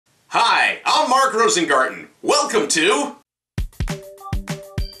Mark Rosengarten. Welcome to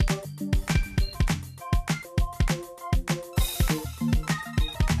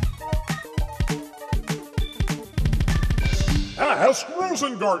Ask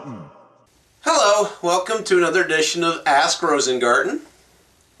Rosengarten. Hello, welcome to another edition of Ask Rosengarten.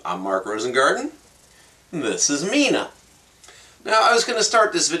 I'm Mark Rosengarten. This is Mina. Now, I was going to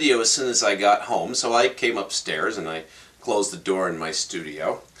start this video as soon as I got home, so I came upstairs and I closed the door in my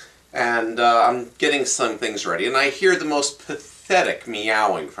studio. And I'm getting some things ready, and I hear the most pathetic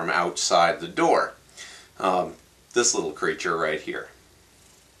meowing from outside the door. This little creature right here.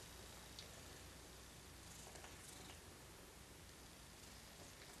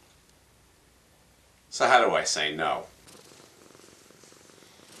 So how do I say no?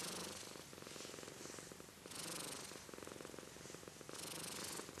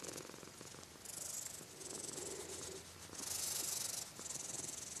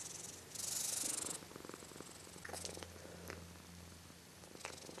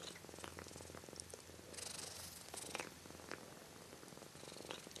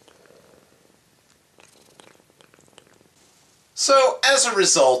 So, as a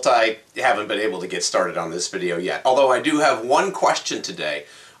result, I haven't been able to get started on this video yet. Although I do have one question today,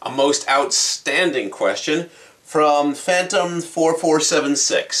 a most outstanding question from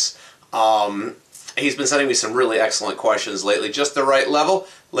Phantom4476. He's been sending me some really excellent questions lately, just the right level.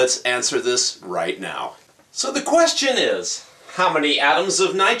 Let's answer this right now. So the question is, how many atoms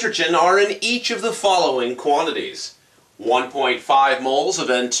of nitrogen are in each of the following quantities? 1.5 moles of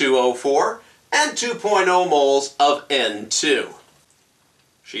N2O4 and 2.0 moles of N2.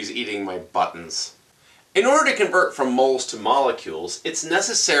 She's eating my buttons. In order to convert from moles to molecules, it's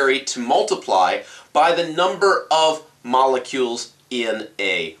necessary to multiply by the number of molecules in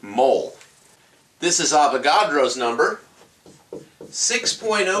a mole. This is Avogadro's number,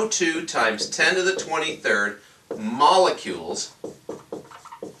 6.02 times 10 to the 23rd molecules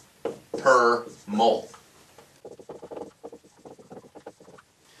per mole.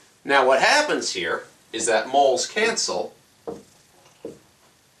 Now what happens here is that moles cancel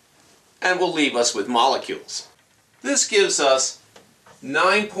and will leave us with molecules. This gives us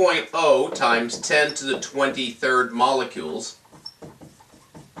 9.0 times 10 to the 23rd molecules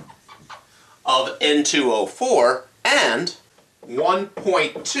of N2O4 and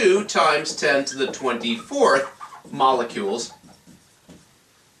 1.2 times 10 to the 24th molecules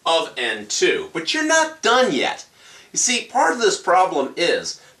of N2. But you're not done yet. You see, part of this problem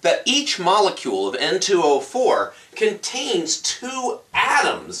is that each molecule of N2O4 contains 2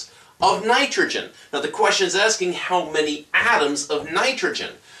 atoms of nitrogen. Now the question is asking how many atoms of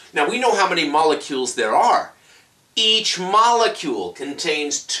nitrogen. Now we know how many molecules there are. Each molecule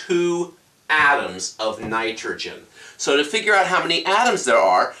contains 2 atoms of nitrogen. So to figure out how many atoms there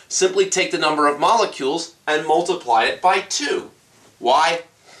are, simply take the number of molecules and multiply it by 2. Why?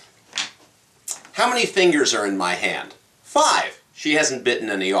 How many fingers are in my hand? 5. She hasn't bitten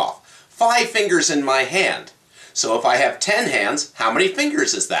any off. 5 fingers in my hand. So if I have 10 hands, how many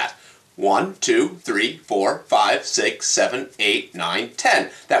fingers is that? 1, 2, 3, 4, 5, 6, 7, 8, 9,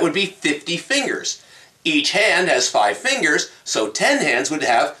 10. That would be 50 fingers. Each hand has 5 fingers, so 10 hands would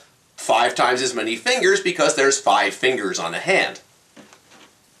have 5 times as many fingers because there's 5 fingers on a hand.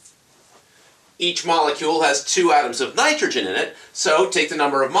 Each molecule has 2 atoms of nitrogen in it, so take the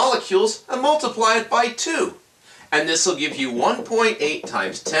number of molecules and multiply it by 2. And this will give you 1.8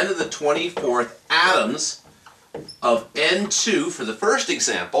 times 10 to the 24th atoms of N2 for the first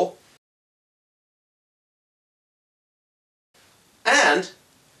example. And,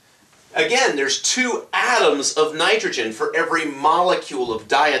 again, there's 2 atoms of nitrogen for every molecule of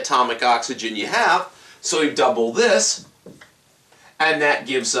diatomic oxygen you have. So we double this, and that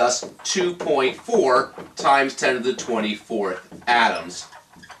gives us 2.4 times 10 to the 24th atoms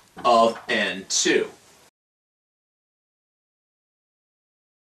of N2.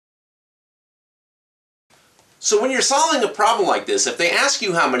 So when you're solving a problem like this, if they ask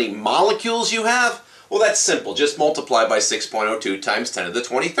you how many molecules you have, well, that's simple. Just multiply by 6.02 times 10 to the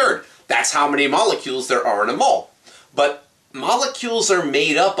 23rd. That's how many molecules there are in a mole. But molecules are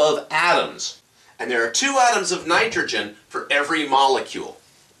made up of atoms. And there are 2 atoms of nitrogen for every molecule.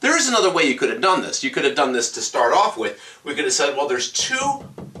 There is another way you could have done this. You could have done this to start off with. We could have said, well, there's 2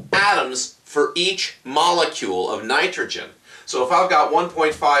 atoms for each molecule of nitrogen. So if I've got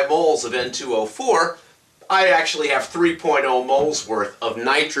 1.5 moles of N2O4, I actually have 3.0 moles worth of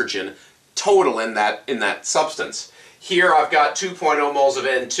nitrogen total in that substance. Here I've got 2.0 moles of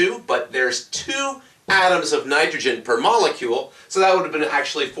N2, but there's 2 atoms of nitrogen per molecule, so that would have been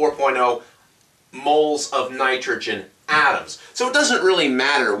actually 4.0 moles of nitrogen atoms. So it doesn't really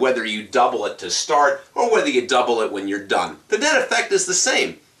matter whether you double it to start or whether you double it when you're done. The net effect is the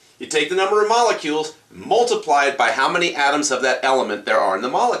same. You take the number of molecules, multiply it by how many atoms of that element there are in the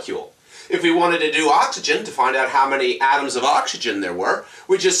molecule. If we wanted to do oxygen to find out how many atoms of oxygen there were,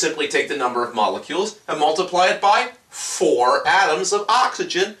 we just simply take the number of molecules and multiply it by 4 atoms of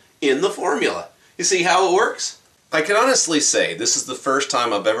oxygen in the formula. You see how it works? I can honestly say this is the first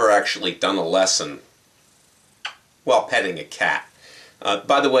time I've ever actually done a lesson while petting a cat.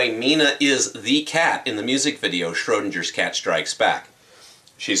 By the way, Mina is the cat in the music video Schrodinger's Cat Strikes Back.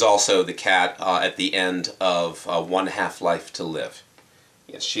 She's also the cat at the end of One Half-Life to Live.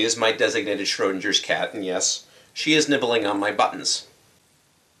 Yes, she is my designated Schrodinger's cat, and yes, she is nibbling on my buttons.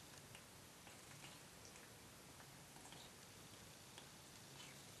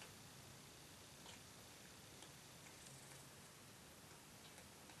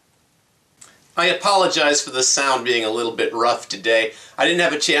 I apologize for the sound being a little bit rough today. I didn't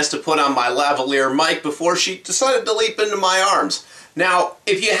have a chance to put on my lavalier mic before she decided to leap into my arms. Now,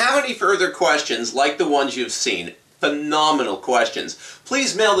 if you have any further questions like the ones you've seen, phenomenal questions,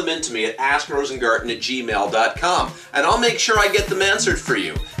 please mail them in to me at askrosengarten@gmail.com, and I'll make sure I get them answered for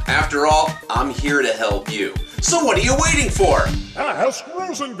you. After all, I'm here to help you. So what are you waiting for? Ask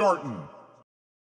Rosengarten!